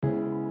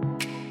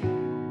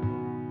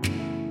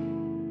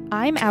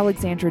I'm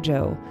Alexandra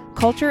Joe,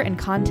 Culture and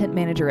Content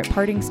Manager at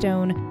Parting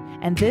Stone,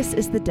 and this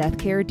is the Death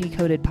Care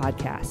Decoded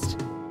podcast.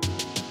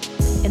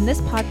 In this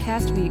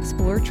podcast, we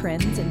explore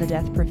trends in the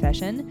death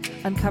profession,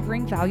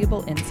 uncovering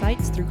valuable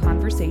insights through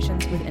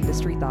conversations with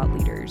industry thought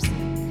leaders.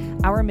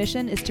 Our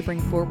mission is to bring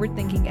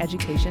forward-thinking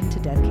education to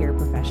death care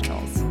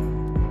professionals.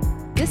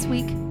 This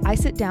week, I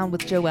sit down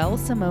with Joelle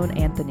Simone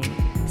Anthony,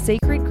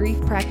 sacred grief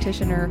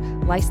practitioner,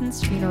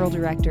 licensed funeral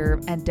director,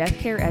 and death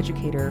care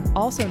educator,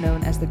 also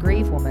known as the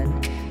Grave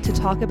Woman, to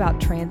talk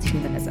about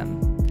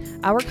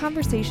transhumanism. Our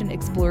conversation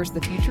explores the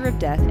future of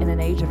death in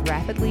an age of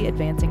rapidly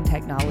advancing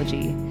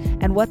technology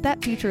and what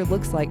that future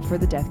looks like for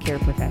the death care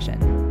profession.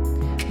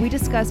 We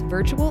discuss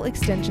virtual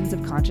extensions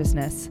of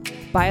consciousness,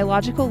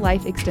 biological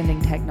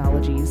life-extending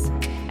technologies,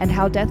 and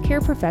how death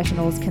care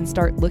professionals can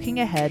start looking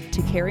ahead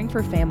to caring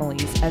for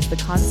families as the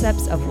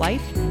concepts of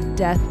life,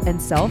 death, and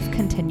self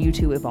continue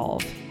to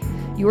evolve.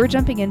 You are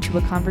jumping into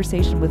a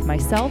conversation with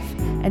myself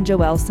and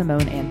Joelle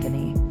Simone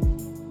Anthony.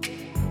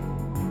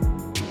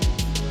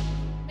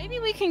 Maybe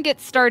we can get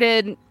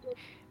started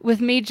with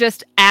me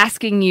just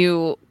asking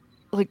you,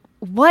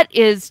 what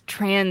is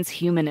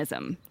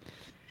transhumanism?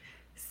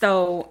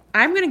 So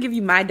I'm going to give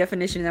you my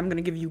definition and I'm going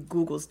to give you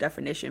Google's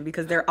definition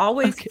because there are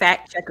always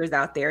fact checkers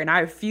out there and I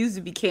refuse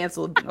to be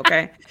canceled.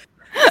 Okay.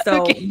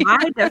 So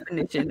my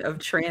definition of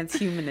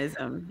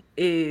transhumanism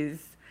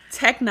is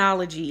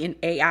technology and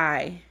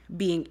AI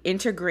being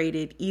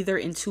integrated either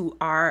into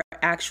our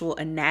actual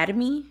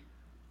anatomy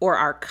or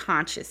our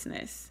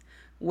consciousness,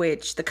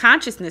 which the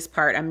consciousness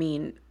part,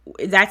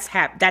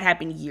 that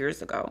happened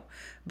years ago.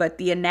 But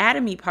the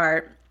anatomy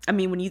part,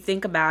 when you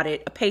think about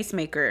it, a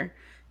pacemaker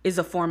is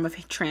a form of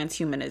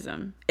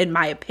transhumanism, in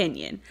my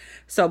opinion.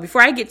 So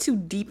before I get too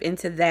deep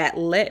into that,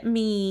 let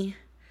me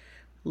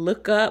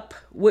look up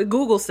what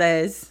Google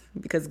says,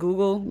 because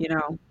Google,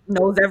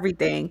 knows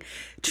everything.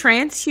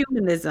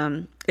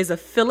 Transhumanism is a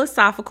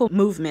philosophical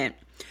movement,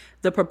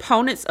 the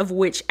proponents of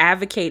which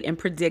advocate and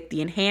predict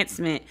the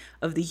enhancement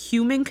of the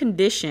human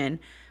condition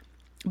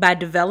by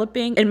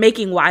developing and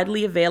making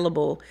widely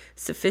available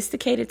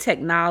sophisticated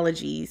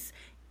technologies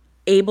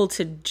able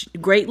to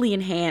greatly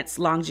enhance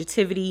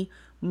longevity,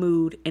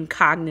 mood, and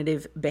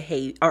cognitive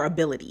behavior or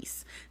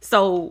abilities.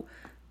 So,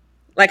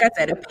 like I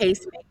said, a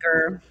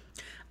pacemaker.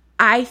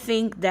 I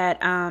think that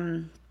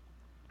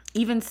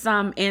even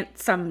some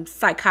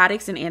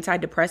psychotics and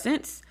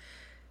antidepressants,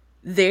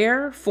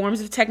 they're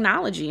forms of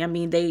technology.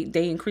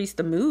 They increase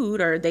the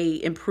mood or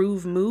they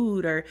improve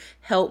mood or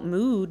help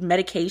mood.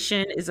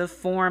 Medication is a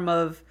form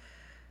of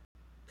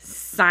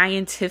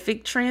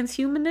scientific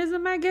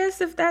transhumanism, I guess,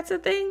 if that's a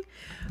thing.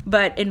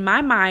 But in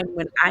my mind,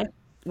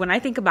 when I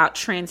think about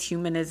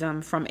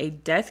transhumanism from a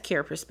death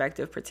care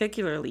perspective,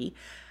 particularly,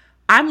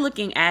 I'm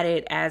looking at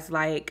it as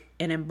like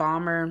an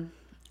embalmer,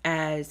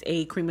 as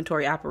a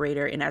crematory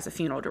operator, and as a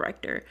funeral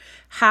director.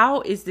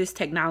 How is this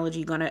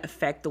technology going to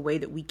affect the way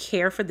that we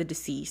care for the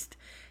deceased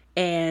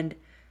and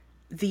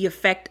the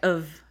effect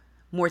of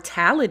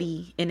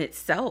mortality in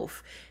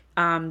itself?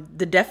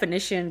 The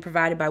definition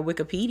provided by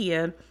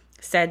Wikipedia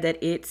said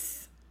that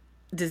it's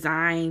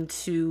designed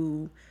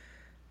to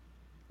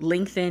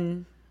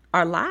lengthen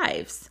our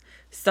lives.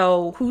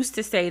 So who's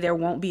to say there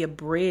won't be a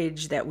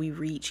bridge that we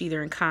reach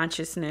either in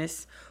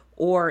consciousness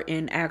or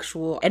in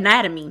actual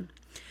anatomy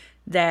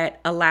that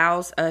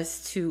allows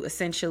us to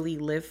essentially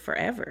live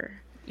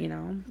forever,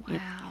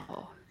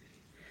 Wow.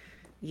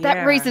 Yeah.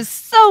 That raises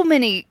so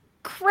many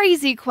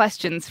crazy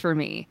questions for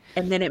me.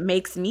 And then it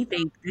makes me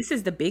think, this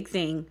is the big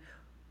thing.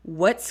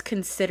 What's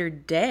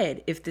considered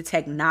dead if the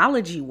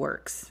technology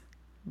works,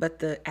 but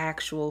the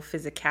actual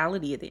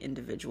physicality of the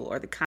individual or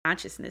the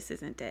consciousness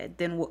isn't dead?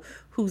 Then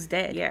who's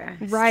dead? Yeah.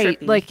 Right.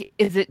 Trippy.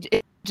 Is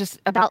it just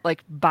about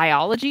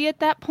biology at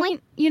that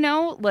point?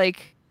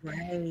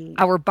 Right.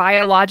 Our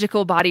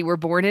biological body we're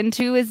born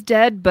into is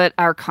dead, but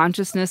our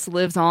consciousness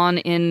lives on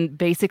in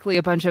basically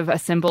a bunch of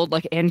assembled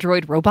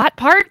android robot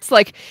parts.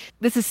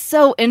 This is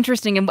so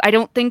interesting. And I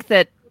don't think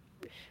that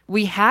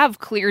we have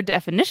clear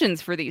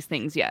definitions for these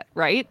things yet,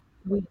 right?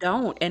 We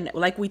don't. And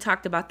like we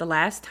talked about the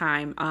last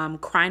time,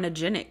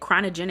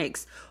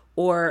 cryogenics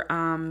or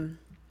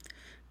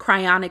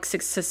cryonic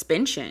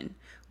suspension,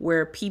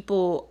 where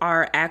people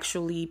are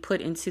actually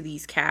put into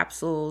these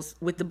capsules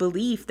with the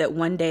belief that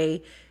one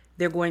day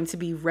they're going to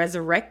be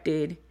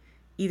resurrected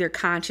either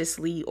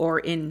consciously or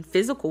in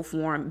physical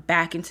form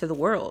back into the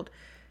world.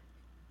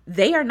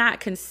 They are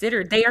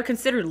considered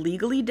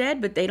legally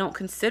dead, but they don't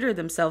consider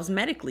themselves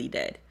medically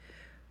dead.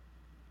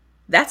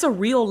 That's a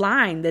real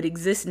line that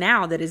exists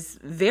now that is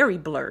very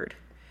blurred.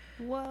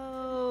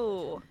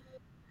 Whoa.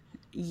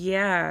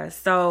 Yeah.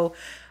 So,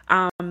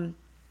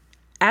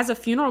 as a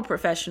funeral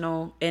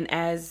professional and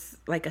as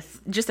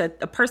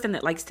a person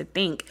that likes to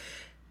think,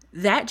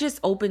 that just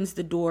opens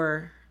the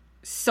door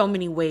so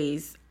many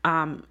ways,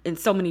 in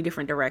so many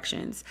different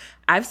directions.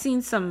 I've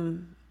seen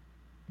some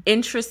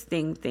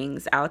interesting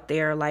things out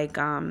there,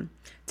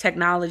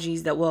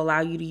 technologies that will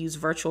allow you to use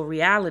virtual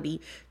reality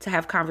to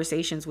have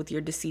conversations with your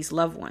deceased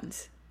loved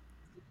ones.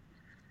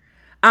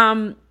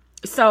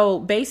 So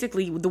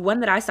basically, the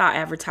one that I saw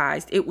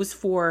advertised, it was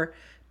for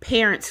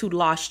parents who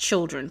lost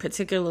children,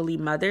 particularly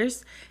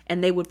mothers,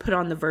 and they would put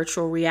on the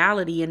virtual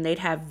reality and they'd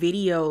have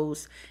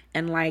videos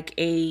and like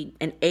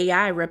an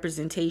AI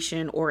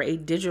representation or a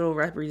digital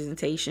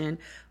representation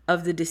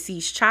of the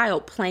deceased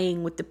child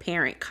playing with the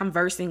parent,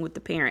 conversing with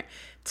the parent,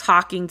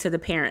 talking to the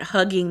parent,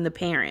 hugging the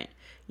parent.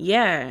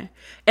 Yeah.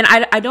 And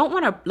I don't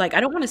want to I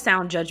don't want to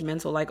sound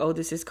judgmental like, oh,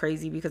 this is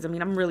crazy, because I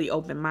mean, I'm really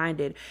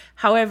open-minded.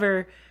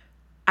 However,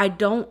 I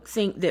don't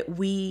think that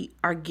we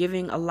are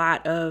giving a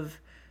lot of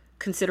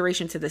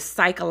consideration to the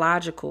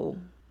psychological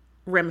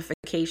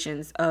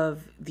ramifications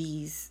of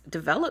these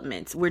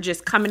developments. We're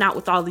just coming out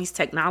with all these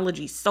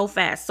technologies so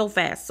fast, so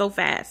fast, so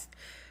fast.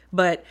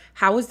 But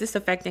how is this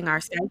affecting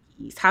our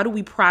psyches? How do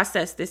we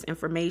process this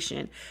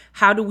information?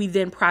 How do we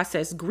then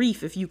process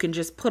grief if you can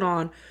just put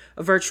on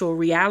a virtual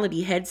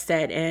reality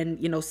headset and,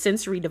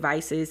 sensory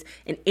devices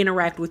and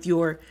interact with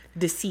your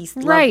deceased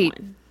loved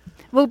one?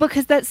 Well,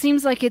 because that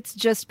seems like it's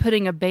just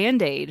putting a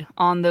Band-Aid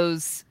on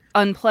those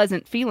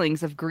unpleasant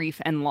feelings of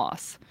grief and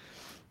loss.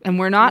 And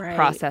we're not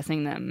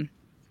processing them.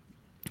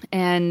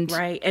 And,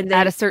 and then,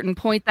 at a certain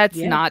point, that's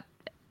not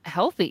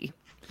healthy.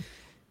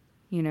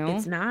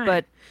 It's not.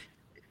 But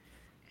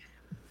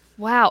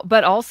wow.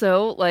 But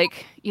also,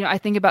 I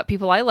think about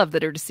people I love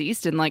that are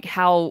deceased and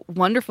how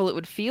wonderful it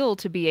would feel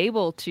to be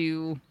able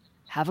to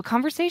have a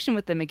conversation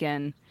with them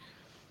again.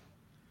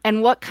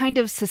 And what kind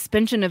of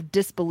suspension of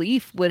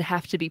disbelief would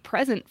have to be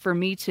present for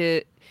me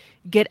to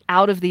get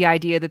out of the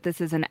idea that this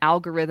is an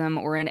algorithm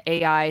or an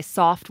AI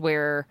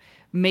software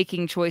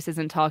making choices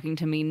and talking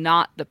to me,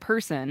 not the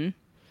person.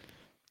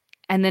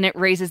 And then it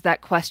raises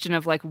that question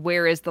of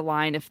where is the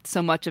line if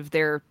so much of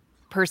their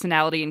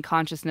personality and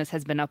consciousness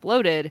has been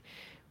uploaded?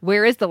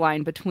 Where is the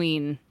line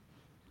between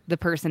the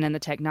person and the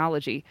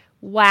technology?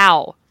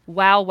 Wow.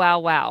 Wow, wow,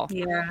 wow.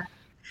 Yeah.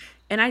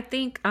 And I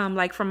think,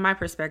 from my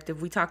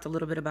perspective, we talked a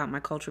little bit about my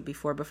culture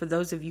before, but for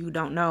those of you who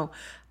don't know,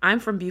 I'm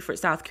from Beaufort,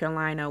 South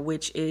Carolina,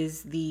 which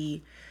is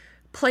the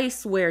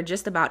place where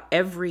just about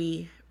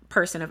every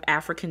person of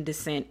African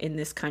descent in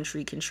this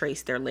country can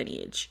trace their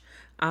lineage.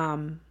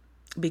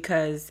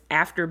 Because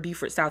after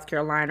Beaufort, South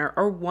Carolina,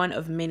 are one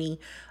of many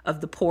of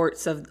the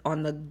ports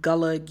on the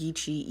Gullah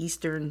Geechee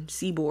eastern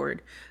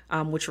seaboard,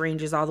 which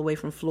ranges all the way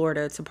from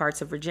Florida to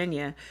parts of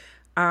Virginia,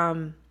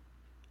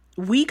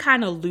 we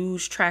kind of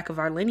lose track of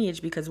our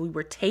lineage because we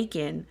were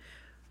taken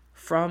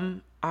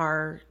from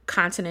our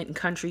continent and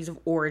countries of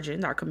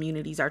origin, our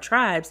communities, our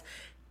tribes.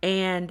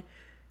 And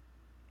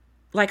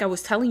like I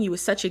was telling you,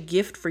 it's such a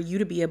gift for you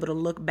to be able to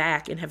look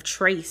back and have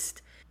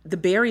traced the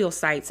burial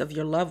sites of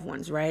your loved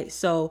ones, right?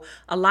 So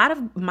a lot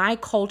of my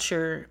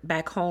culture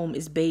back home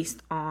is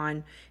based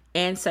on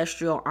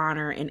ancestral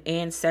honor and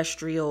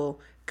ancestral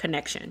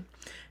connection.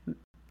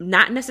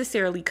 Not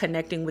necessarily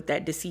connecting with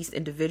that deceased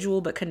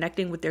individual, but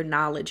connecting with their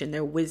knowledge and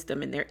their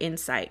wisdom and their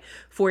insight.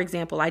 For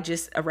example, I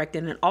just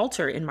erected an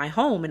altar in my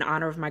home in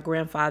honor of my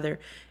grandfather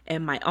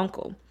and my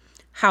uncle.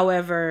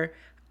 However,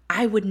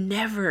 I would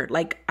never,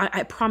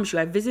 I promise you,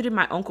 I visited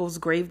my uncle's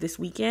grave this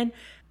weekend.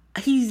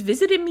 He's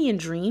visited me in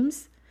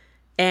dreams,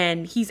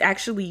 and he's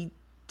actually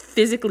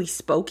physically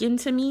spoken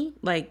to me,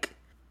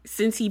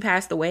 since he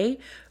passed away.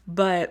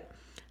 But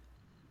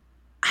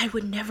I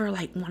would never,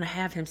 want to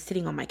have him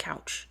sitting on my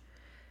couch.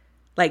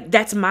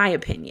 That's my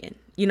opinion.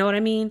 You know what I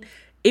mean?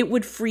 It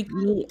would freak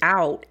me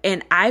out,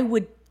 and I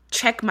would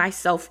check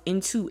myself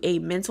into a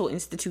mental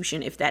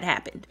institution if that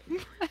happened.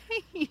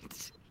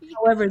 Right.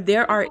 However,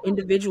 there are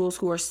individuals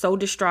who are so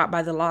distraught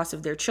by the loss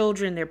of their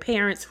children, their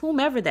parents,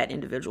 whomever that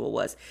individual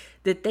was,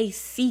 that they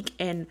seek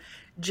and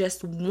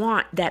just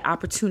want that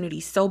opportunity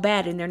so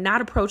bad. And they're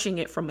not approaching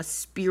it from a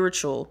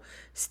spiritual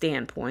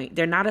standpoint.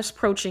 They're not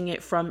approaching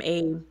it from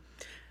a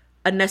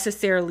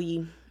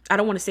necessarily, I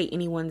don't want to say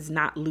anyone's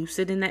not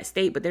lucid in that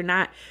state, but they're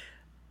not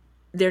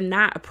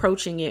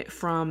approaching it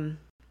from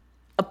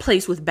a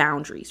place with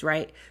boundaries,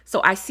 right?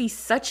 So I see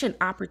such an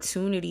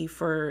opportunity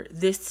for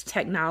this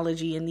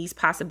technology and these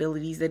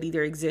possibilities that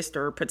either exist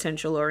or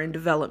potential or in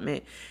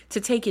development to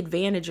take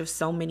advantage of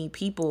so many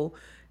people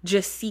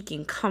just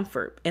seeking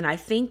comfort. And I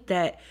think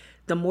that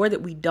the more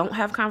that we don't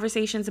have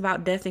conversations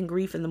about death and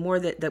grief, and the more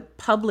that the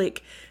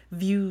public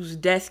views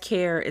death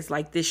care as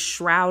this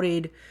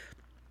shrouded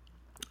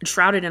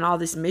in all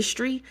this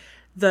mystery,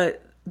 the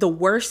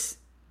worse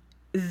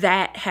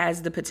that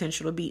has the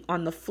potential to be.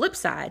 On the flip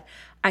side,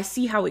 I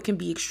see how it can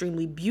be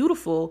extremely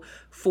beautiful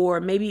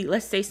for maybe,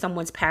 let's say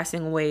someone's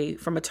passing away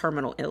from a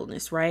terminal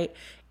illness, right?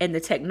 And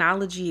the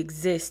technology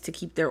exists to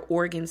keep their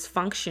organs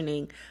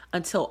functioning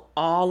until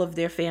all of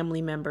their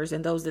family members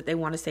and those that they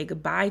want to say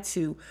goodbye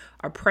to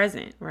are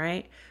present,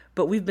 right?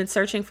 But we've been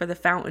searching for the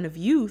fountain of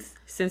youth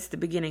since the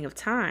beginning of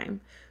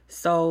time.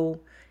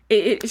 So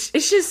it's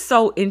just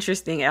so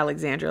interesting,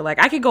 Alexandra.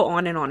 I could go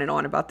on and on and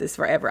on about this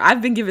forever. I've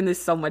been giving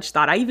this so much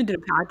thought. I even did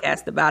a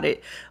podcast about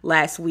it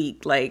last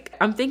week.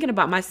 I'm thinking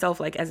about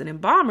myself as an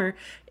embalmer.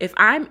 If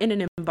I'm in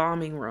an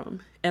embalming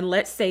room and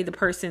let's say the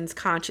person's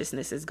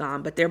consciousness is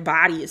gone, but their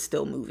body is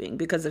still moving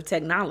because of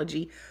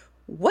technology,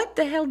 What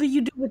the hell do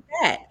you do with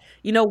that?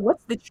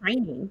 What's the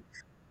training?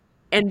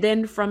 And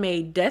then from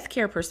a death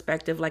care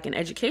perspective, like an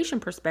education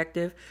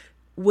perspective,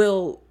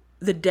 will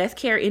the death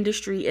care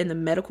industry and the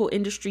medical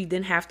industry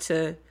then have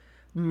to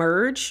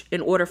merge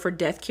in order for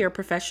death care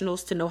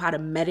professionals to know how to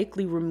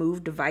medically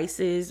remove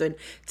devices and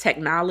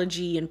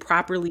technology and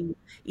properly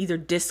either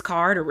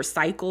discard or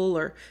recycle?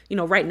 Or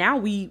right now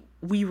we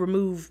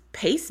remove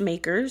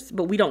pacemakers,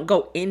 but we don't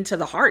go into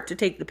the heart to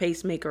take the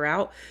pacemaker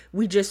out.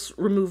 We just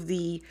remove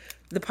the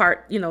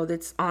part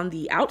that's on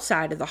the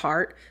outside of the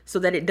heart so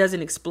that it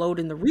doesn't explode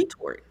in the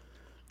retort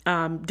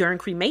during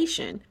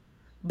cremation.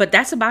 But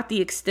that's about the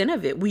extent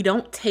of it. We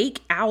don't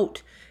take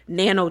out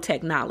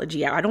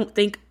nanotechnology. I don't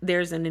think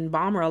there's an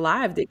embalmer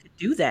alive that could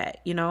do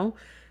that.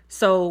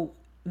 So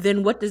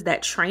then what does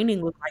that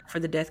training look like for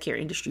the death care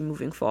industry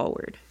moving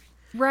forward?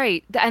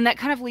 Right. And that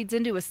kind of leads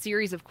into a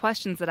series of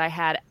questions that I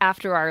had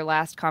after our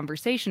last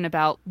conversation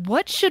about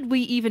what should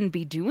we even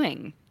be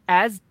doing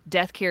as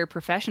death care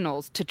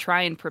professionals to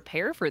try and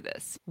prepare for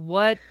this?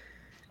 What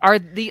are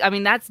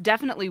that's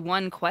definitely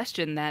one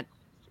question that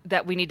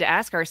we need to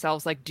ask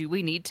ourselves. Like, do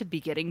we need to be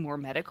getting more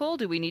medical?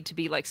 Do we need to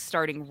be like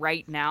starting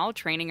right now,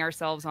 training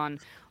ourselves on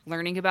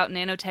learning about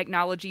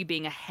nanotechnology,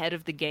 being ahead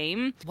of the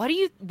game? What do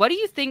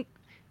you think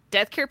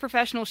death care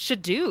professionals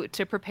should do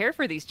to prepare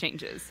for these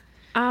changes?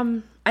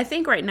 I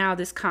think right now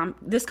this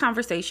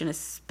conversation is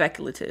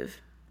speculative.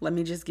 Let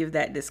me just give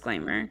that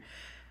disclaimer.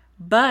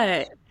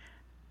 But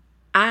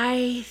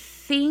I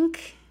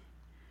think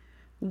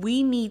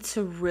we need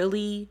to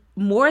really,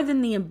 more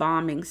than the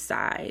embalming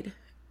side,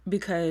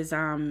 because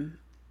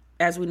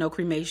as we know,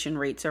 cremation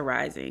rates are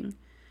rising,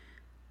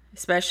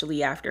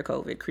 especially after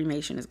COVID.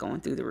 Cremation is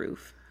going through the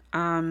roof.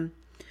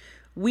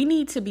 We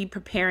need to be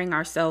preparing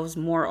ourselves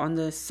more on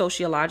the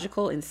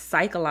sociological and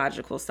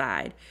psychological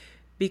side,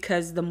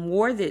 because the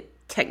more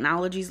that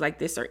technologies like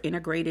this are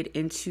integrated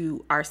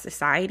into our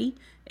society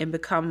and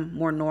become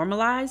more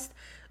normalized,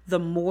 the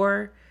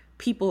more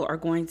people are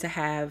going to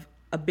have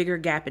a bigger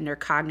gap in their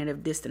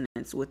cognitive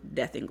dissonance with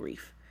death and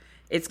grief.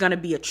 It's going to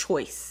be a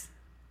choice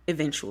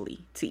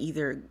eventually to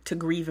either to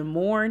grieve and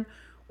mourn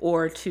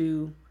or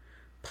to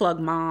plug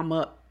mom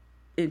up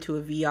into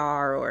a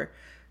VR or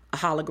a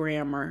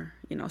hologram, or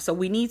so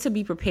we need to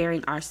be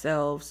preparing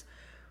ourselves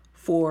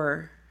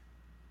for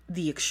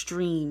the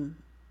extreme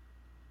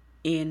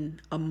in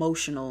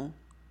emotional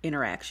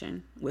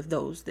interaction with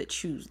those that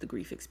choose the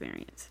grief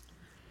experience.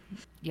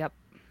 Yep.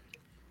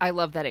 I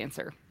love that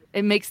answer.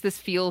 It makes this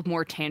feel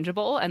more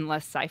tangible and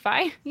less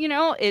sci-fi.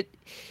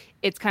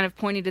 It's kind of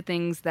pointing to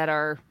things that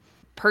are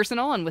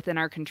personal and within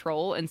our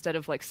control, instead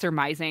of like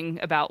surmising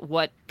about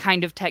what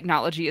kind of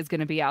technology is going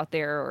to be out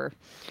there, or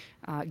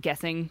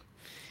guessing.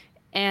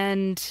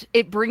 And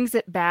it brings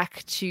it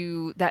back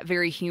to that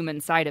very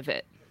human side of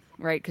it,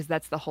 right? Because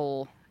that's the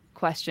whole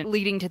question,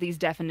 leading to these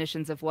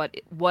definitions of what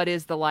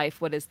is the life,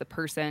 what is the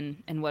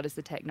person, and what is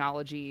the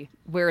technology.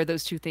 Where are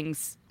those two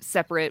things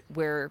separate?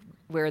 Where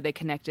are they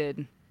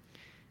connected?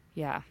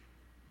 Yeah.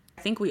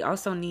 I think we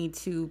also need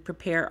to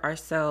prepare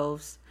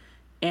ourselves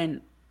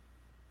and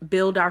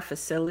build our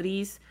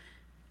facilities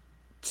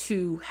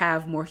to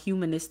have more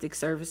humanistic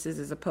services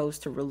as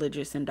opposed to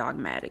religious and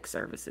dogmatic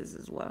services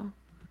as well.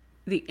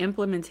 The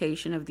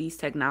implementation of these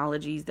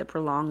technologies that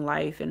prolong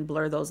life and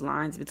blur those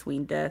lines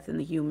between death and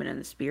the human and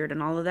the spirit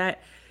and all of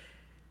that,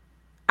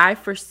 I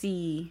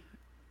foresee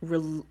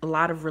a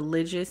lot of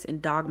religious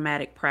and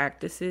dogmatic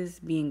practices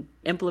being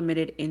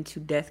implemented into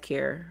death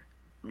care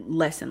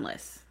less and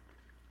less.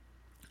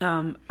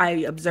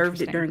 I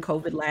observed it during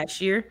COVID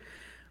last year.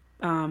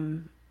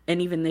 And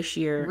even this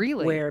year,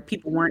 Really? where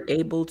people weren't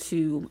able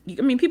to,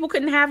 people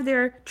couldn't have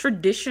their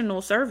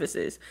traditional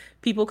services.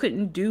 People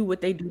couldn't do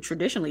what they do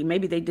traditionally.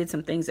 Maybe they did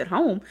some things at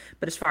home,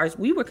 but as far as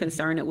we were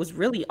concerned, it was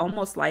really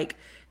almost like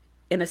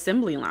an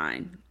assembly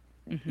line,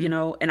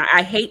 and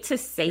I hate to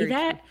say Very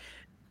that, true.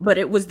 but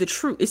it was the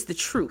truth. It's the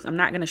truth. I'm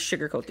not going to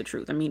sugarcoat the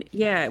truth.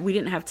 Yeah, we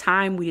didn't have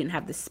time. We didn't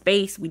have the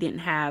space. We didn't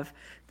have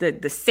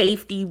the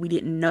safety. We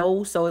didn't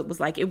know. So it was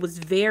like, it was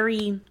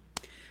very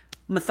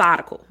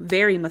methodical,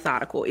 very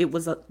methodical. It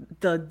was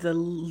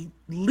the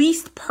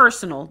least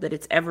personal that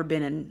it's ever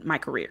been in my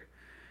career.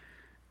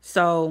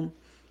 So,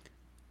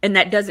 and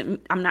that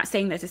doesn't, I'm not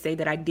saying that to say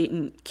that I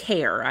didn't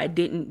care. I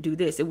didn't do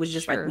this. It was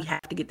just like, we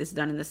have to get this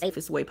done in the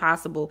safest way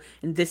possible.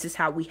 And this is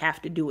how we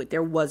have to do it.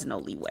 There was no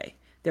leeway.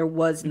 There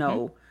was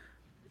no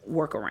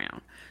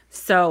workaround.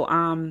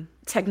 So,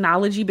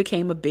 technology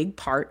became a big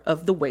part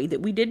of the way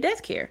that we did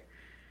death care.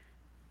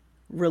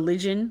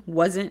 Religion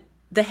wasn't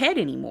the head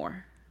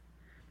anymore.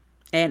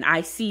 And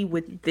I see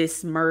with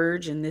this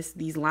merge and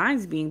these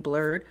lines being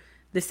blurred,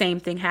 the same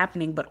thing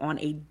happening, but on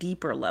a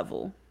deeper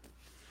level.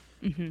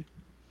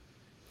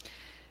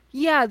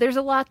 Yeah, there's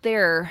a lot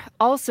there.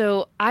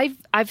 Also,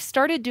 I've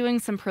started doing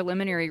some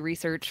preliminary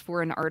research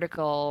for an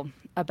article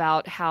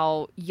about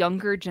how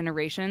younger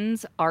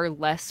generations are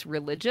less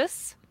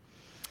religious.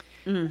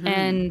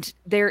 And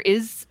there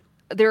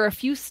are a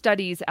few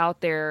studies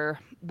out there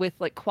with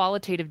like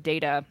qualitative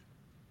data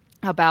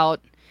about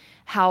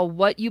how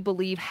what you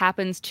believe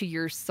happens to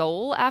your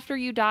soul after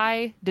you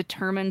die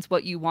determines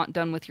what you want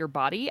done with your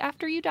body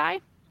after you die.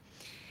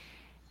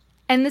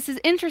 And this is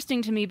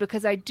interesting to me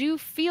because I do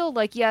feel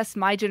like, yes,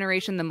 my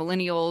generation, the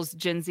millennials,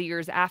 Gen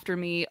Zers after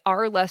me,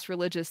 are less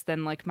religious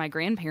than like my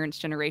grandparents'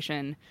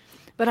 generation.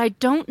 But I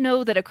don't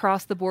know that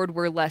across the board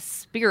we're less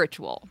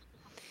spiritual.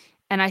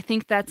 And I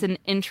think that's an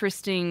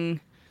interesting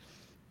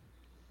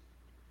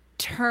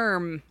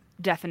term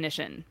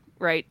definition,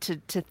 right?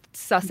 To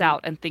suss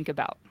out and think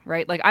about,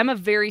 right? Like, I'm a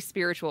very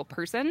spiritual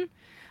person.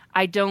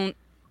 I don't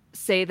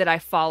say that I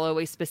follow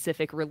a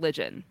specific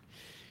religion.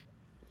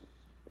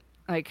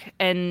 Like,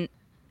 and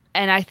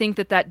I think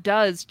that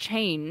does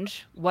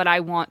change what I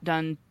want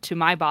done to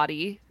my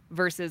body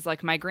versus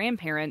like my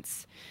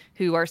grandparents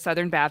who are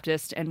Southern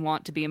Baptist and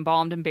want to be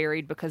embalmed and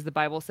buried because the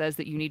Bible says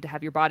that you need to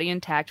have your body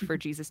intact for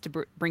Jesus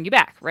to bring you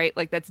back, right?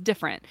 Like, that's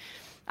different.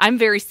 I'm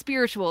very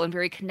spiritual and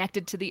very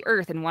connected to the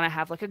earth and want to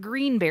have like a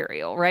green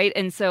burial, right?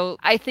 And so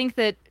I think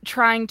that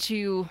trying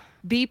to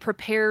be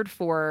prepared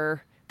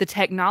for the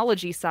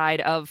technology side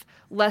of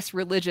less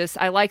religious,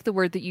 I like the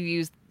word that you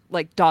used,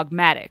 like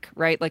dogmatic,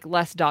 right? Like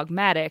less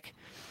dogmatic.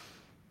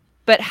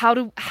 But how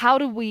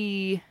do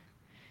we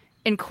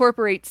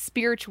incorporate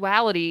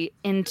spirituality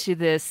into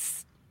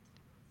this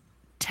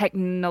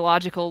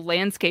technological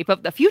landscape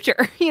of the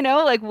future? You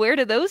know, like, where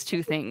do those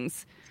two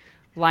things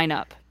line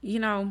up? You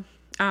know,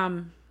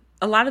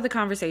 a lot of the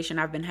conversation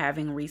I've been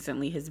having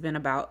recently has been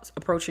about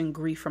approaching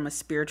grief from a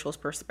spiritual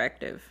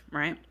perspective,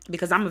 right?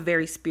 Because I'm a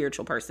very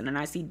spiritual person and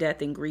I see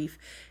death and grief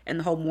and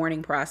the whole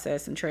mourning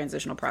process and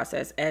transitional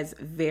process as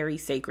very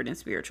sacred and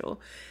spiritual.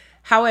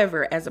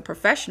 However, as a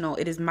professional,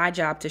 it is my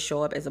job to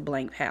show up as a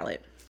blank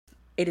palette.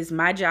 It is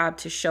my job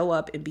to show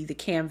up and be the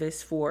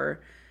canvas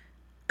for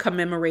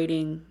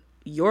commemorating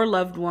your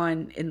loved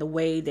one in the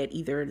way that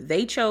either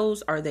they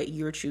chose or that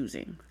you're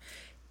choosing.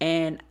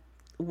 And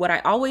what I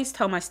always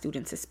tell my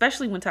students,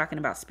 especially when talking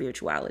about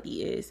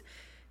spirituality, is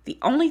the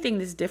only thing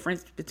that's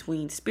different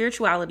between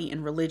spirituality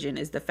and religion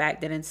is the fact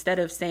that instead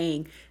of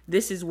saying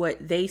this is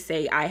what they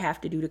say I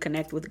have to do to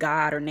connect with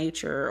God or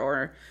nature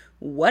or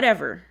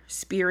whatever,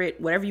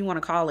 spirit, whatever you want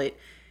to call it,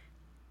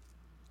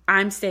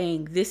 I'm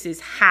saying this is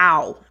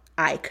how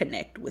I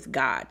connect with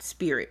God,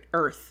 spirit,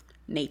 earth,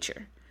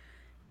 nature.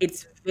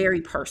 It's very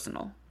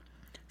personal.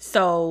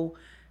 So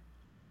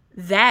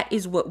that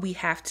is what we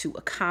have to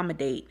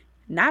accommodate,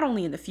 not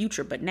only in the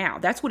future, but now.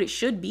 That's what it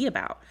should be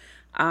about.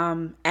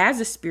 As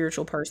a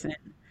spiritual person,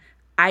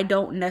 I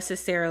don't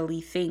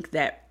necessarily think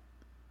that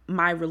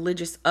my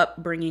religious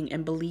upbringing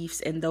and beliefs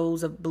and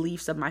those of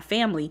beliefs of my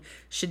family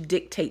should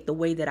dictate the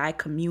way that I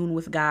commune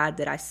with God,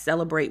 that I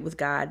celebrate with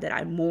God, that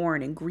I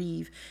mourn and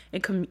grieve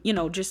and,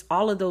 just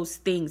all of those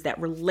things, that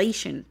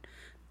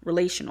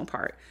relational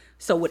part.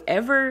 So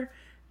whatever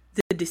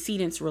the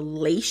decedent's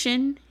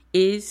relation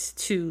is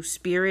to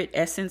spirit,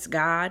 essence,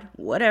 God,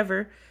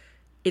 whatever,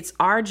 it's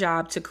our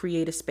job to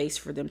create a space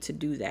for them to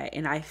do that.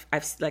 And I've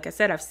like I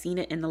said, I've seen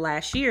it in the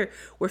last year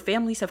where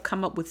families have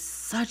come up with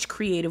such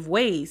creative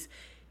ways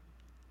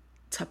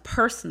to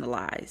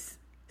personalize.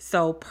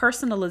 So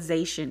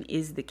personalization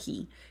is the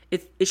key.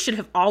 It should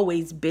have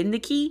always been the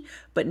key,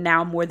 but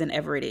now more than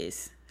ever it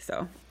is.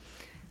 So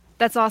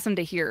that's awesome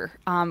to hear.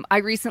 I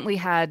recently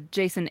had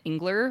Jason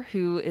Engler,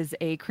 who is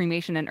a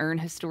cremation and urn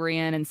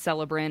historian and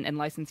celebrant and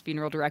licensed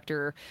funeral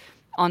director,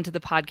 onto the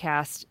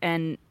podcast.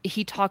 And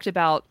he talked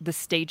about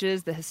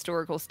the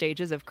historical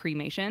stages of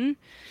cremation.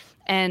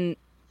 And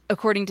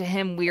according to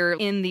him, we're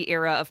in the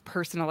era of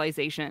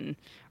personalization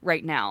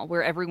right now,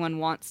 where everyone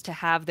wants to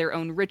have their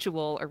own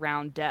ritual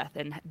around death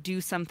and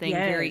do something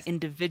very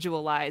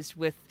individualized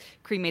with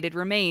cremated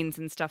remains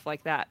and stuff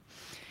like that.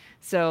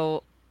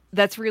 So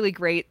that's really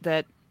great.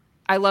 That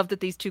I love that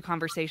these two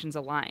conversations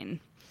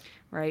align,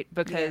 right?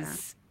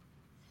 Because,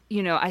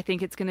 I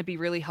think it's going to be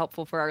really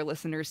helpful for our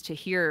listeners to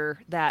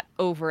hear that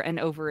over and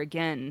over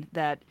again,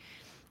 that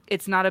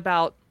it's not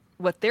about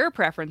what their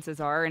preferences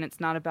are and it's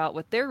not about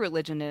what their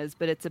religion is,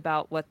 but it's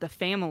about what the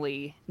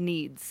family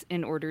needs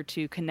in order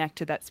to connect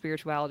to that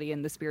spirituality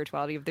and the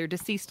spirituality of their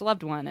deceased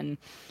loved one,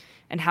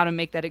 and how to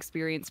make that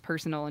experience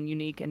personal and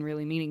unique and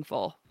really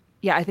meaningful.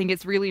 Yeah, I think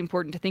it's really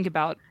important to think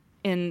about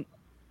in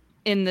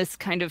this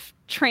kind of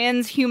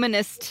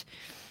transhumanist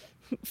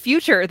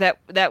future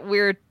that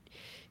we're,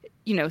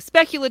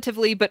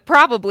 speculatively, but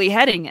probably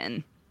heading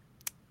in.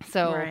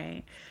 So,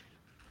 right.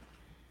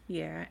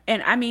 Yeah.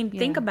 And I mean,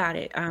 think about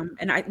it.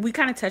 We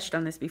kind of touched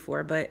on this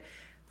before, but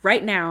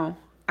right now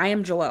I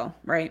am Joelle,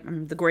 right?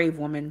 I'm the grave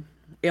woman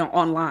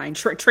online.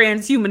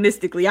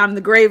 Transhumanistically, I'm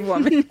the grave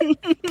woman.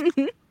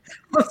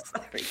 I'm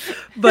sorry.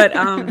 But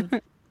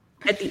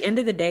at the end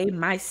of the day,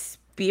 my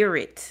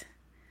spirit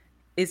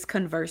is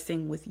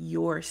conversing with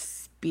your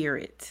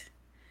spirit.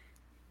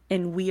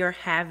 And we are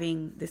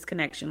having this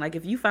connection. Like,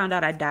 if you found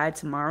out I died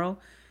tomorrow,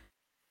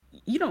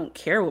 you don't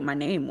care what my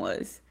name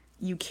was.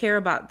 You care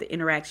about the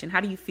interaction. How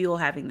do you feel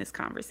having this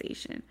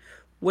conversation?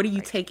 What are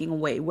you taking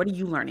away? What are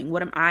you learning?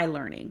 What am I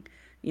learning?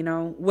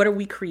 What are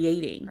we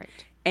creating? Right.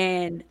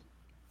 And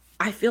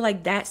I feel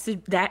like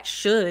that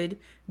should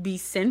be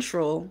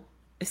central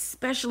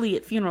especially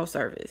at funeral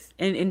service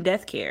and in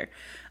death care.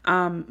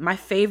 My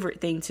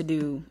favorite thing to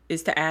do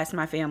is to ask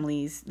my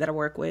families that I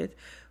work with,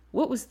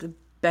 what was the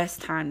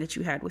best time that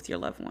you had with your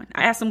loved one?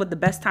 I asked them what the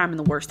best time and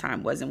the worst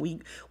time was. And we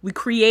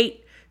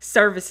create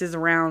services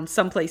around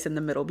someplace in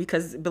the middle,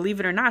 because believe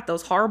it or not,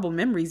 those horrible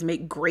memories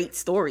make great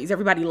stories.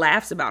 Everybody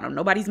laughs about them.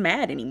 Nobody's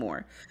mad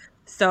anymore.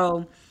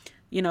 So,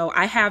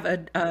 I have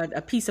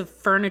a piece of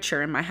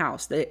furniture in my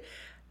house that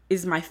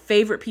is my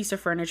favorite piece of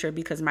furniture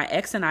because my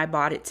ex and I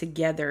bought it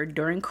together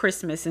during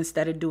Christmas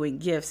instead of doing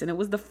gifts. And it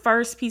was the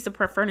first piece of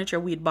furniture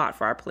we'd bought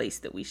for our place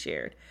that we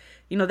shared.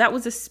 That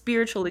was a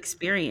spiritual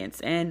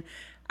experience. And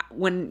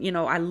when,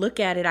 I look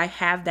at it, I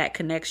have that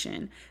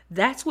connection.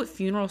 That's what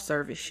funeral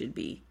service should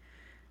be.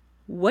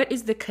 What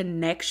is the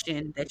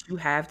connection that you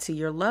have to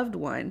your loved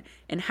one?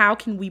 And how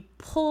can we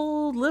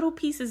pull little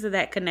pieces of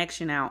that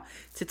connection out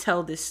to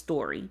tell this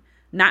story?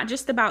 Not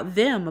just about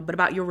them, but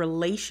about your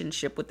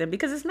relationship with them,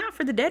 because it's not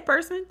for the dead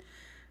person.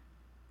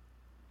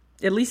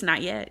 At least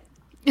not yet.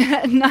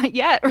 Not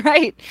yet,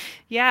 right?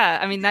 Yeah,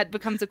 I mean, that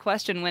becomes a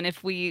question when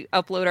if we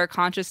upload our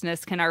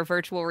consciousness, can our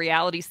virtual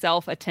reality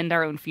self attend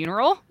our own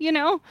funeral,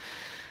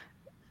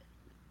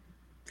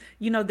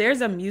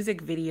 There's a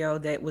music video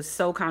that was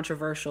so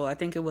controversial. I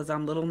think it was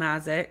on Lil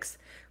Nas X,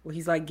 where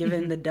he's like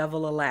giving the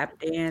devil a lap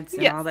dance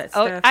and all that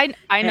stuff.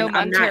 I know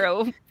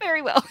Montero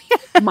very well.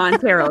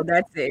 Montero,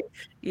 that's it.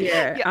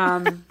 Yeah.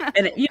 And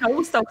it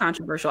was so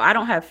controversial. I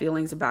don't have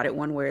feelings about it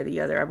one way or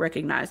the other. I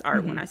recognize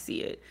art when I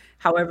see it.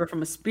 However,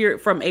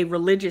 from a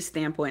religious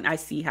standpoint, I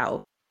see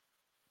how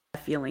I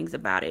have feelings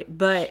about it.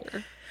 But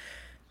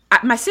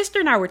my sister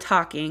and I were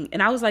talking,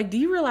 and I was like, do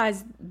you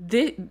realize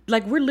this,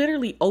 like, we're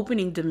literally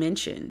opening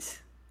dimensions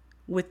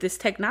with this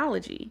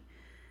technology?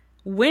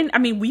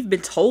 We've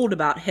been told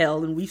about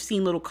hell, and we've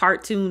seen little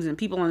cartoons and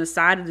people on the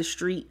side of the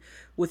street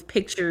with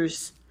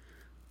pictures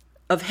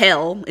of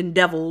hell and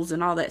devils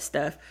and all that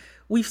stuff.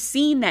 We've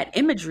seen that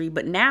imagery,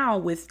 but now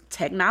with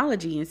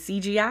technology and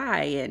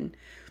CGI and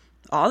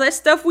all that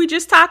stuff we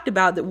just talked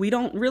about that we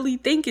don't really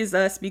think is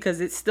us because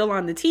it's still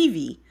on the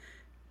TV,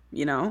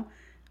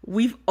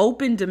 we've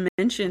opened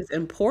dimensions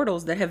and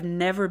portals that have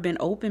never been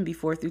opened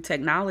before through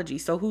technology.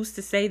 So who's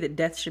to say that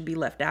death should be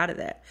left out of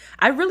that?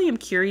 I really am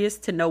curious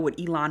to know what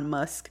Elon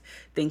Musk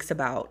thinks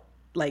about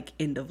like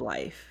end of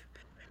life.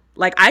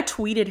 Like, I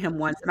tweeted him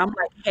once and I'm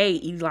like, hey,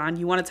 Elon,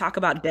 you want to talk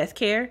about death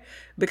care?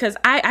 Because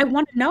I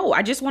want to know.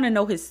 I just want to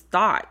know his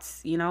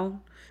thoughts,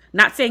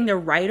 Not saying they're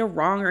right or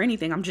wrong or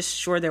anything. I'm just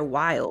sure they're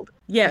wild.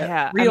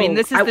 Yeah. Real.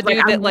 This is the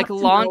dude that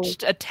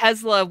launched a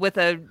Tesla with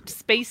a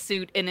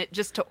spacesuit in it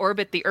just to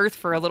orbit the Earth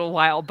for a little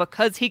while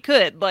because he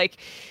could.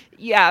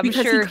 I'm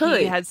sure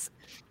he has.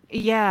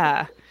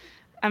 Yeah.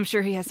 I'm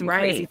sure he has some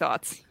crazy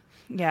thoughts.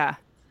 Yeah.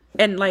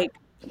 And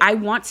I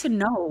want to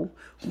know,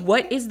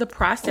 what is the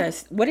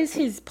process? What is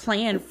his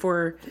plan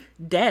for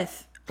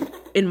death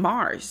in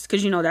Mars?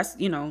 Because, that's,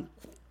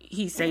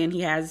 he's saying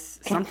he has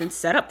something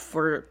set up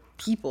for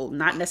people,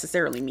 not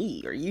necessarily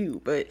me or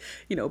you, but,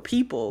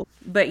 people.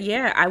 But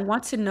yeah, I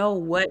want to know,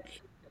 what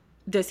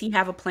does he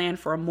have a plan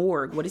for a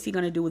morgue? What is he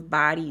going to do with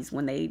bodies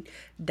when they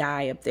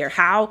die up there?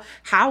 How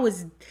are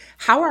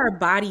our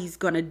bodies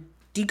going to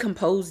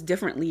decompose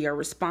differently or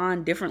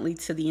respond differently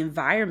to the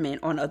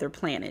environment on other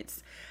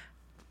planets?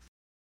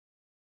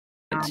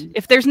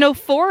 If there's no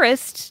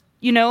forest,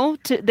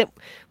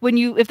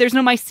 if there's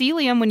no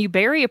mycelium when you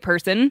bury a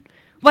person,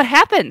 what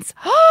happens?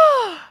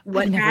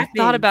 What I've never happens?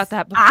 thought about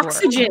that before.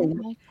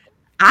 Oxygen,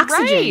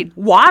 right.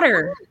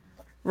 Water,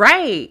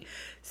 right?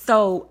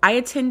 So I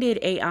attended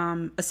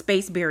a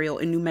space burial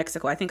in New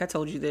Mexico. I think I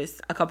told you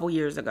this a couple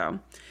years ago.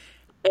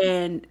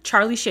 And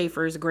Charlie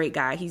Schaefer is a great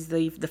guy. He's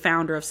the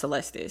founder of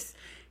Celestis.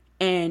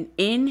 And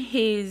in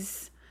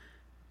his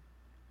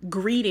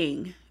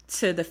greeting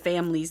to the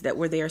families that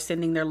were there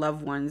sending their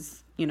loved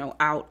ones,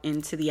 out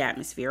into the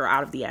atmosphere or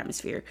out of the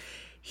atmosphere,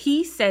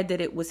 he said that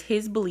it was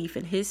his belief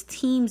and his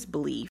team's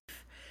belief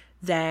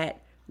that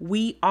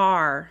we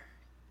are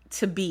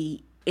to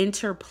be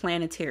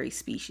interplanetary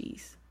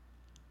species.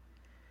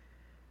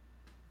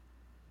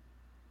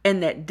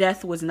 And that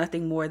death was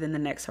nothing more than the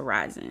next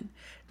horizon.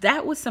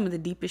 That was some of the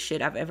deepest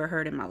shit I've ever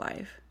heard in my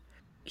life.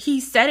 He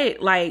said it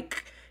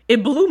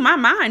it blew my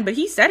mind, but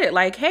he said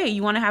it hey,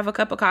 you want to have a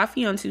cup of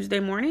coffee on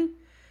Tuesday morning?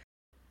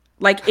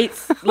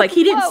 It's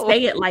he didn't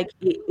say it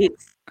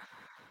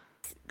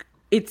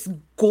it's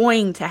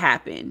going to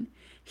happen.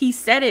 He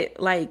said it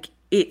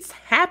it's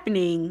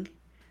happening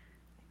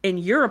and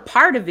you're a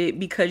part of it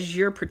because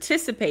you're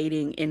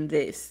participating in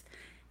this.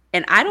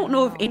 And I don't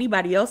know if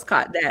anybody else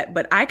caught that,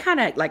 but I kind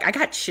of I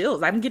got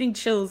chills. I'm getting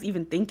chills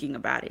even thinking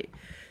about it.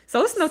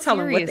 So it's no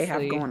telling what they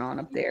have going on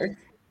up there.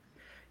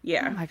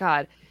 Yeah. Oh my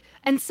God.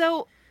 And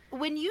so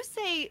when you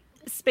say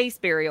space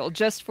burial,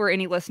 just for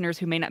any listeners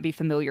who may not be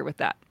familiar with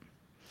that,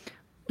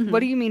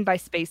 what do you mean by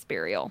space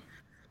burial?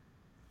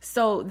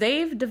 So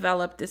they've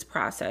developed this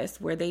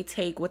process where they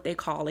take what they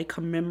call a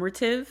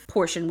commemorative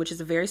portion, which is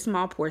a very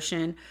small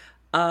portion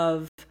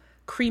of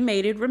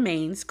cremated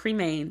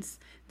cremains.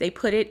 They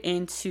put it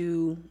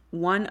into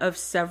one of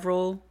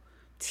several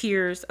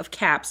tiers of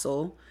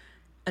capsule,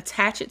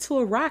 attach it to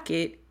a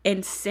rocket,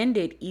 and send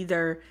it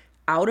either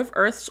out of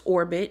Earth's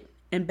orbit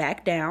and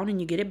back down, and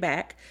you get it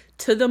back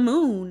to the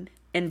moon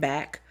and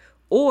back,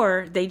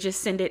 or they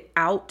just send it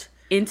out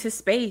into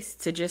space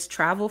to just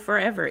travel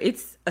forever.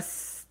 It's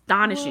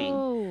astonishing.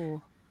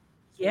 Whoa.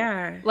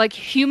 Yeah. Like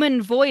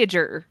human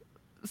Voyager,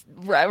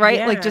 right?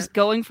 Yeah. Like just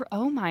going for,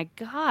 oh my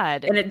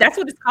God. And that's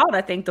what it's called,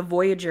 I think, the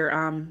Voyager,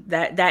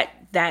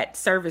 that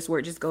service where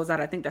it just goes out.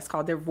 I think that's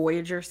called their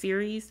Voyager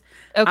series.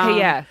 Okay,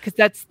 yeah, because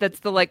that's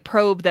the like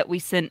probe that we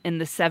sent in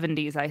the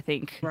 70s, I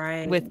think.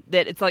 Right. With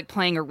that, it's like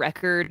playing a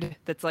record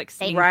that's like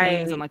saying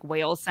things and like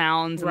whale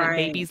sounds and like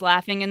babies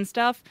laughing and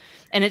stuff.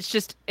 And it's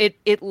just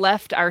it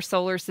left our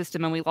solar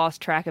system and we lost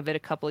track of it a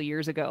couple of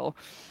years ago.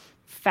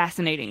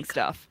 Fascinating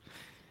stuff.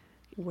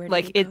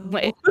 Like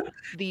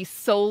the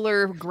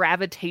solar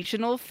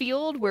gravitational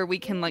field where we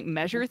can like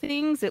measure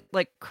things, it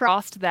like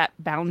crossed that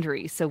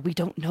boundary, so we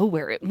don't know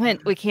where it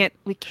went. We can't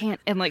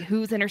and like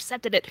who's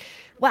intercepted it.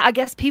 Well, I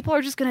guess people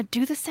are just gonna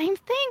do the same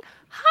thing.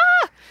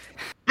 Ha!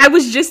 I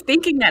was just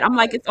thinking that. I'm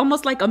like, it's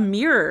almost like a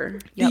mirror.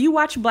 Yep. Do you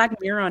watch Black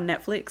Mirror on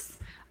Netflix?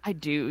 I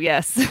do,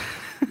 yes.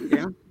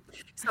 Yeah.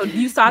 So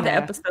you saw the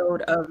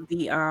episode of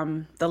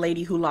the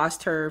lady who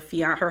lost her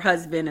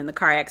husband in the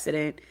car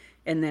accident,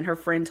 and then her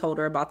friend told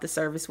her about the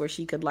service where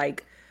she could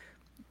like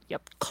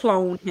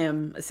clone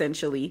him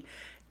essentially.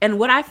 And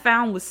what I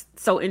found was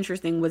so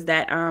interesting was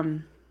that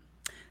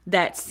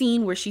that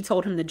scene where she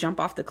told him to jump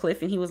off the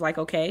cliff and he was like,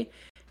 okay.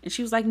 And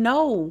she was like,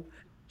 no,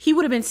 he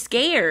would have been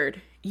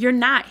scared. You're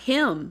not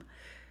him.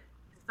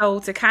 So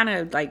to kind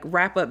of like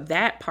wrap up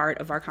that part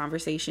of our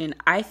conversation,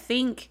 I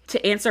think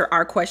to answer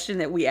our question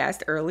that we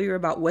asked earlier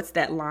about what's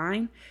that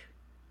line,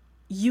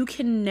 you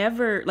can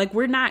never, like,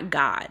 we're not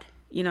God,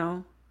 you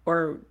know,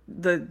 or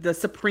the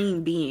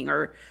supreme being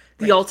or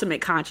the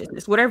ultimate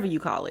consciousness, whatever you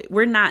call it.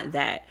 We're not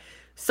that.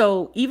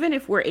 So even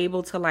if we're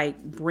able to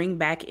like bring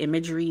back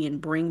imagery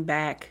and bring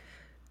back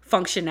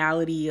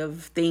functionality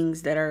of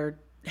things that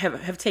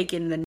have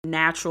taken the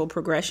natural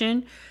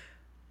progression,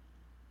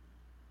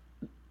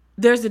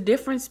 there's a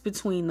difference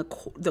between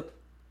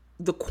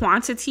the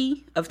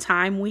quantity of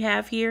time we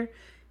have here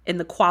and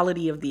the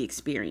quality of the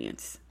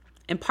experience.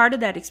 And part of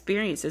that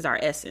experience is our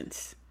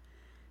essence.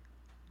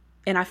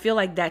 And I feel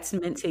like that's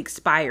meant to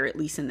expire, at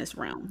least in this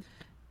realm.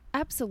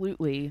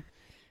 Absolutely.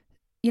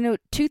 You know,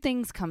 two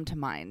things come to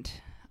mind.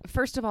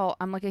 First of all,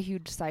 I'm like a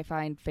huge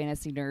sci-fi and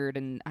fantasy nerd,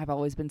 and I've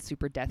always been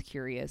super death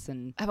curious,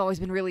 and I've always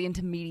been really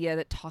into media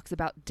that talks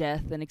about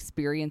death and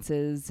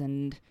experiences.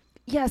 And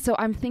yeah, so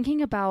I'm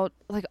thinking about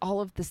like all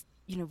of this,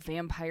 you know,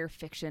 vampire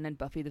fiction and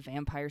Buffy the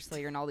Vampire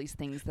Slayer and all these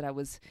things that I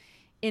was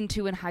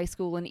into in high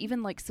school, and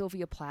even like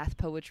Sylvia Plath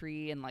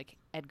poetry and like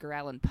Edgar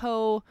Allan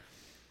Poe.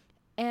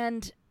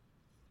 And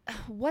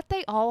what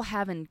they all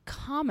have in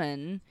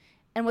common,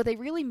 and what they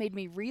really made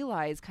me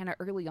realize kind of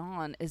early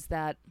on, is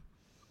that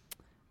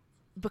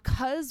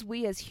because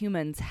we as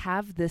humans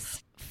have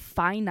this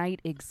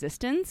finite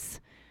existence,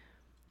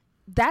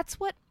 that's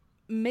what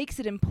makes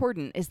it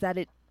important, is that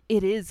it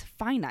is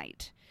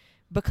finite.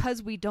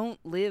 Because we don't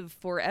live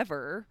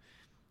forever,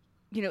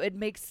 you know, it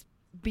makes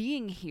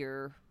being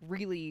here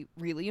really,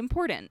 really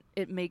important.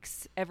 It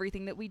makes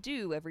everything that we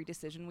do, every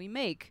decision we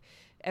make,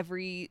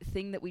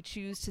 everything that we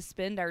choose to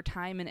spend our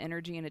time and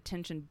energy and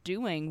attention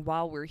doing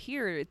while we're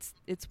here,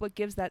 it's what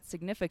gives that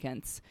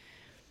significance.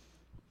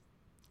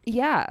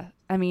 Yeah,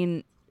 I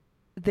mean,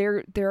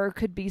 there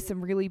could be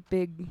some really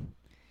big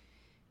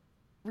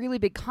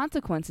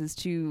consequences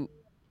to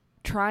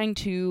trying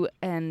to,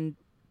 and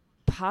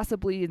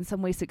possibly in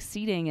some way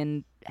succeeding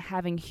in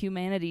having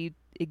humanity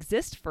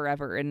exist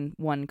forever in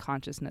one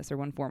consciousness or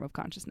one form of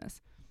consciousness.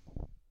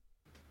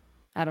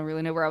 I don't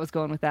really know where I was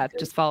going with that,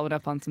 just following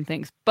up on some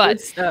things. But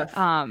good stuff.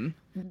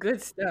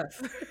 Good stuff.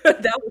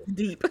 That was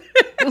deep.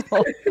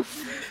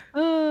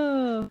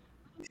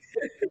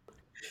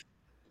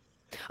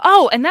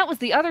 Oh, and that was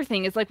the other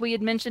thing, is like we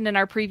had mentioned in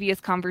our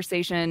previous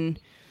conversation,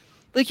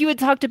 like you had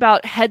talked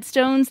about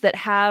headstones that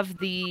have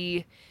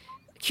the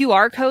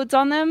QR codes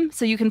on them,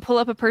 so you can pull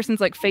up a person's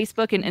like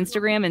Facebook and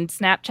Instagram and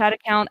Snapchat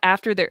account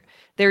after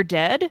they're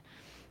dead.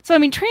 So I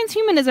mean,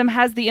 transhumanism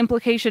has the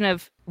implication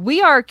of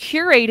we are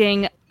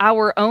curating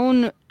our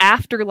own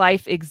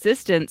afterlife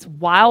existence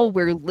while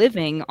we're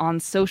living on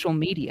social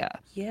media.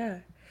 Yeah.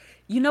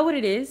 You know what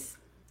it is?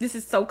 This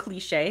is so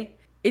cliche.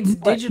 It's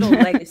digital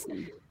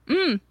legacy.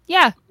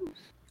 Yeah.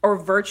 Or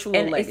virtual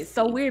legacy. It's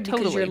so weird because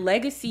Totally. your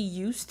legacy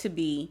used to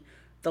be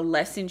the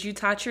lessons you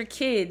taught your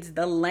kids,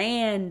 the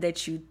land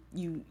that you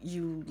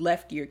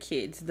left your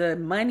kids, the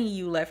money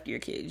you left your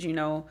kids, you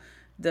know,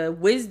 the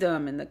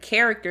wisdom and the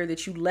character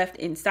that you left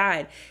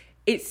inside.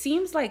 It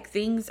seems like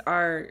things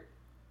are,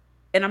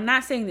 and I'm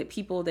not saying that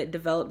people that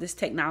develop this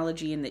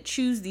technology and that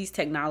choose these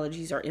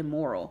technologies are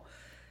immoral,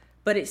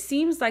 but it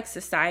seems like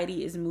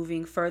society is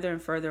moving further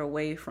and further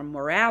away from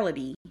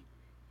morality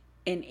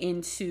and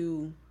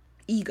into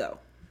ego.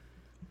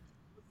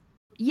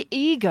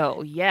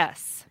 Ego,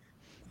 yes.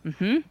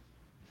 Mm-hmm.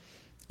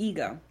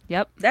 Ego.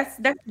 Yep. That's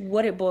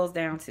what it boils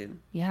down to.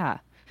 Yeah.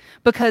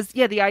 Because,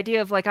 yeah, the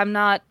idea of like,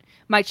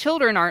 my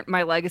children aren't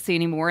my legacy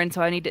anymore, and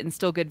so I need to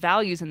instill good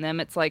values in them.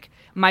 It's like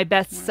my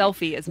best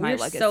selfie is my We're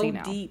legacy so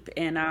now. deep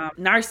in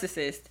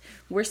narcissist.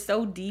 We're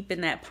so deep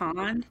in that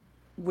pond.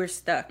 We're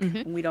stuck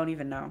and we don't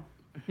even know.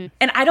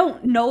 And I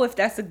don't know if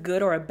that's a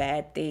good or a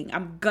bad thing.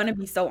 I'm going to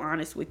be so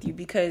honest with you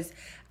because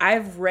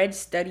I've read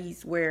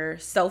studies where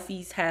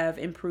selfies have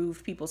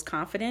improved people's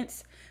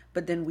confidence,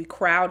 but then we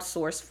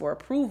crowdsource for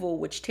approval,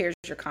 which tears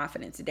your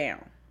confidence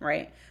down,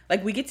 right?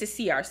 Like we get to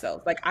see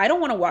ourselves. Like I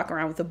don't want to walk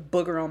around with a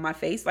booger on my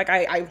face. Like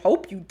I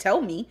hope you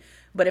tell me,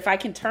 but if I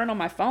can turn on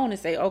my phone and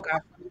say, "Oh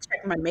gosh, let me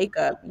check my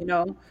makeup,"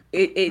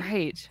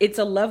 Right. it's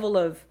a level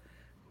of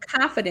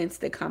confidence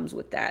that comes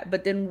with that.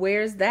 But then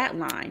where's that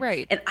line?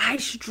 Right. And I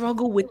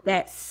struggle with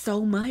that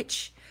so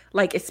much.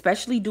 Like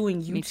especially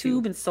doing Me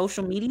too. YouTube and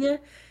social media,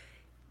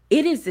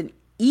 it is an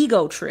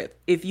ego trip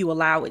if you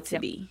allow it to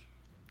Yep. be.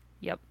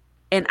 Yep.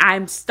 And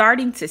I'm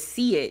starting to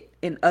see it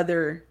in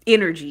other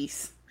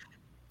energies.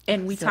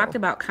 And we talked So,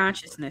 about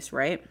consciousness,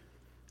 right?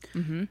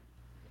 hmm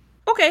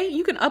Okay,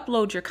 you can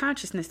upload your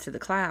consciousness to the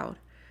cloud.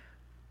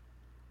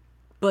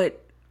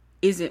 But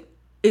is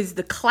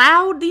the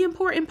cloud the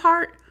important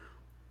part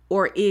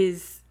or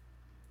is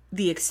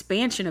the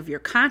expansion of your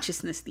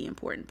consciousness the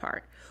important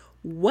part?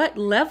 What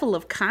level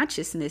of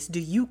consciousness do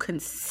you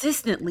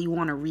consistently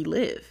want to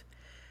relive?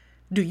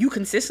 Do you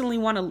consistently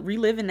want to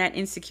relive in that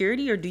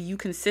insecurity, or do you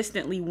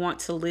consistently want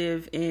to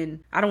live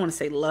in, I don't want to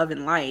say love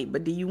and light,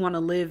 but do you want to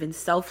live in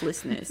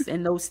selflessness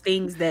and those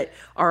things that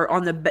are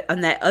on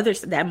that other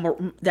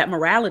that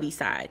morality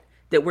side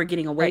that we're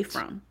getting away right.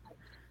 from?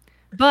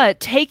 But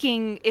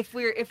taking if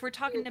we're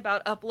talking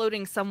about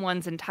uploading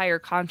someone's entire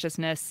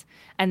consciousness,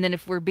 and then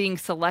if we're being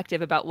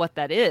selective about what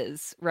that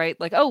is, right?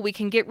 Like, oh, we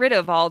can get rid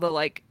of all the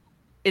like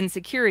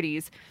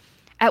insecurities.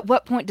 At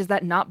what point does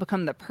that not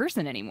become the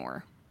person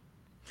anymore?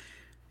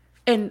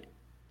 And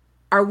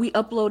are we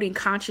uploading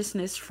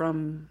consciousness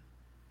from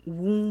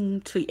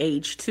womb to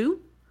age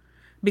 2?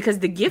 Because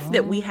the gift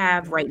that we Oh.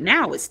 have right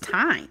now is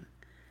time.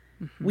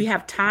 hmm We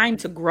have time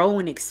to grow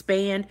and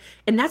expand.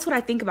 And that's what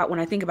I think about when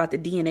I think about the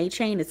DNA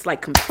chain. It's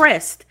like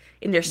compressed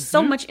and there's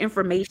so hmm much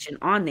information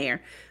on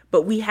there,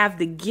 but we have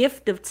the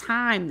gift of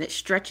time that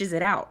stretches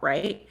it out,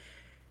 right?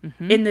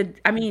 hmm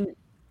I mean,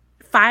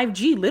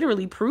 5G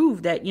literally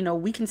proved that,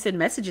 we can send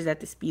messages at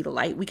the speed of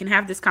light. We can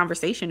have this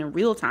conversation in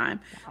real time.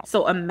 Wow.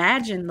 So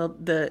imagine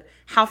the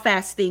how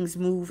fast things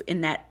move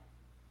in that,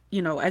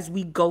 as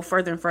we go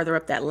further and further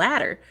up that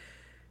ladder.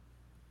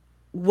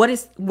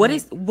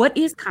 Right. What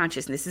is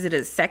consciousness? Is it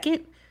a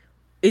second?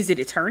 Is it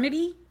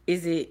eternity?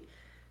 Is it,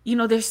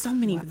 there's so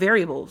many Wow.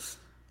 variables.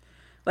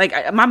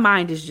 Like my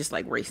mind is just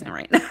like racing Yeah.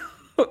 right now.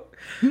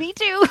 Me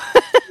too.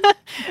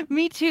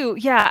 Me too.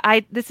 Yeah,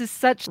 I this is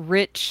such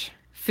rich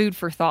food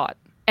for thought.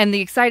 And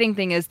the exciting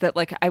thing is that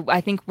like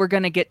I think we're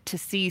gonna get to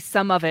see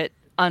some of it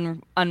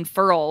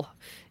unfurl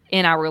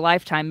in our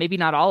lifetime. Maybe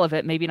not all of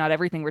it, maybe not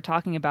everything we're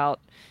talking about,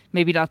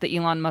 maybe not the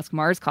Elon Musk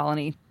Mars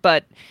colony,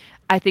 but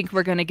I think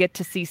we're gonna get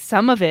to see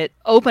some of it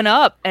open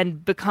up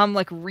and become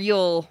like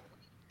real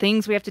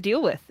things we have to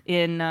deal with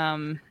in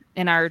our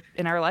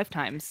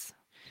lifetimes.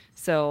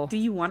 So Do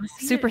you want to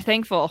see super it?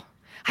 thankful.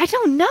 I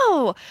don't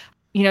know.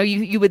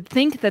 You would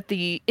think that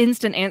the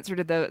instant answer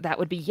to that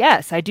would be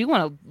yes. I do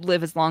want to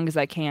live as long as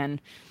I can,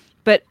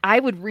 but I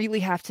would really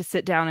have to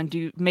sit down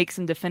and make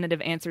some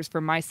definitive answers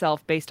for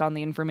myself based on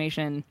the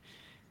information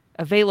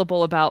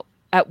available about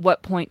at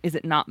what point is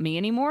it not me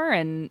anymore,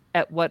 and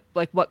at what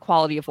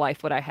quality of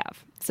life would I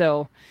have.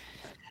 So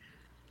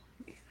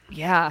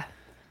yeah.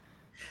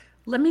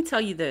 Let me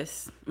tell you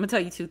this. I'm gonna tell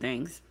you two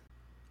things.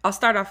 I'll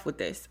start off with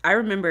this. I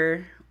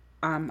remember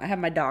I have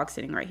my dog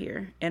sitting right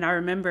here, and I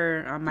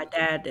remember my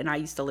dad and I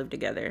used to live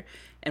together.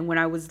 And when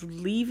I was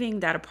leaving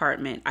that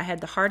apartment, I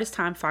had the hardest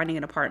time finding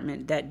an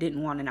apartment that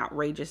didn't want an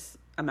outrageous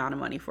amount of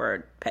money for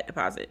a pet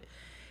deposit.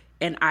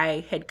 And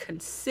I had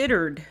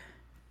considered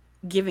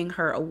giving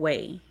her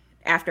away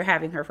after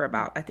having her for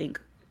about, I think,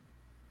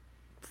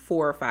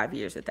 4 or 5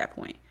 years at that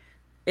point.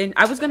 And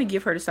I was going to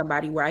give her to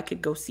somebody where I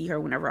could go see her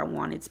whenever I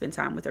wanted, spend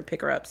time with her,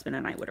 pick her up, spend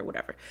a night with her,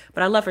 whatever.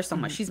 But I love her so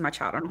much. Mhm. She's my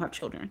child. I don't have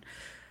children.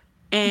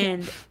 Yeah.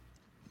 And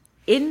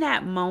in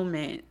that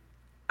moment,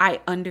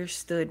 I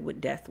understood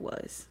what death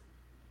was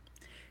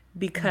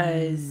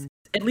because, Mm.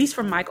 at least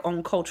from my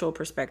own cultural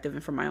perspective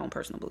and from my own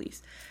personal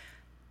beliefs,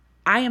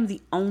 I am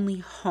the only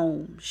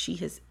home she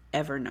has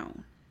ever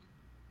known.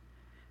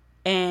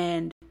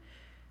 And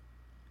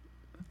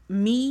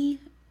me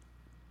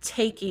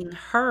taking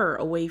her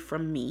away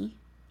from me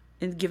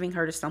and giving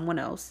her to someone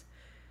else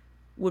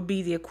would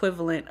be the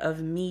equivalent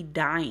of me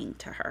dying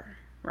to her,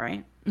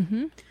 right?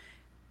 Mhm.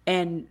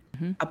 And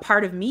Mhm. a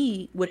part of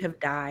me would have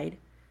died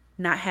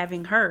not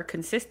having her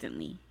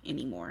consistently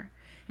anymore.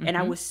 And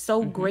I Mhm. was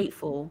so Mhm.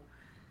 grateful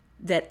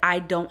that I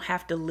don't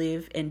have to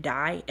live and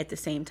die at the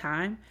same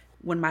time.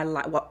 When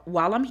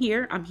while I'm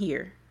here, I'm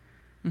here.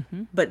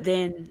 Mhm. But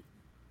then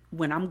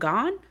when I'm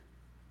gone,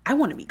 I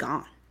want to be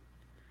gone.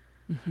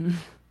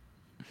 Mhm.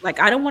 Like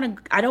I don't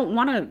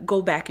want to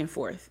go back and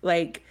forth.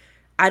 Like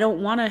I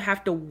don't want to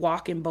have to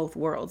walk in both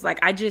worlds. Like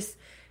I just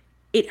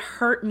it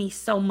hurt me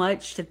so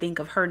much to think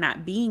of her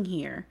not being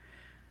here.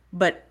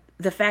 But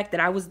the fact that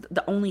I was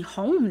the only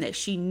home that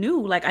she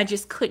knew, like, I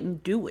just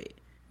couldn't do it.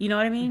 You know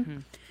what I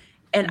mean?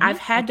 And I've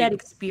had that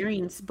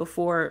experience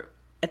before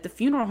at the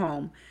funeral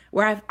home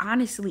where I've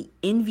honestly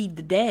envied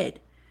the dead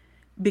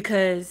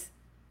because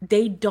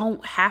they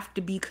don't have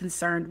to be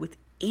concerned with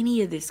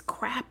any of this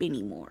crap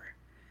anymore.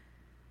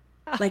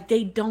 Like,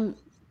 they don't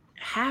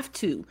have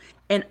to.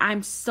 And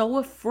I'm so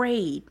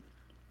afraid.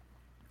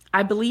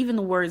 I believe in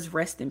the words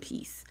rest in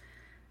peace.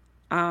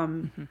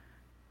 I'm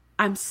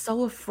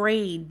so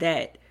afraid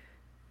that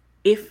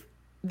if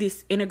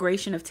this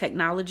integration of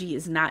technology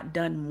is not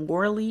done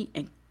morally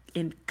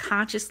and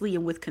consciously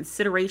and with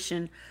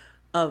consideration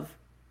of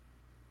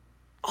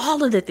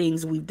all of the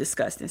things we've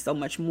discussed and so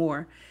much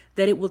more,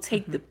 that it will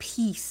take the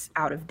peace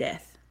out of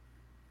death.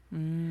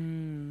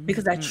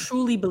 Because I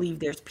truly believe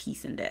there's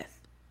peace in death.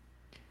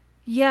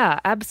 Yeah,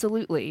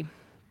 absolutely.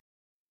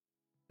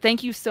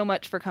 Thank you so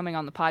much for coming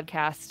on the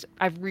podcast.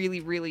 I've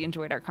really, really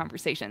enjoyed our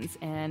conversations,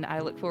 and I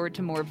look forward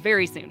to more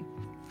very soon.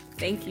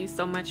 Thank you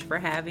so much for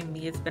having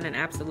me. It's been an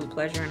absolute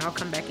pleasure, and I'll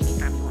come back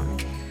anytime you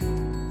want.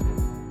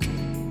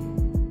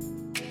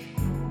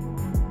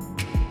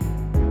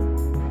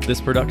 This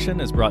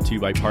production is brought to you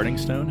by Parting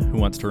Stone, who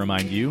wants to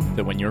remind you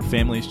that when your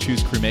families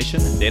choose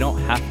cremation, they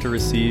don't have to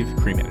receive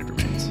cremated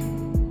remains.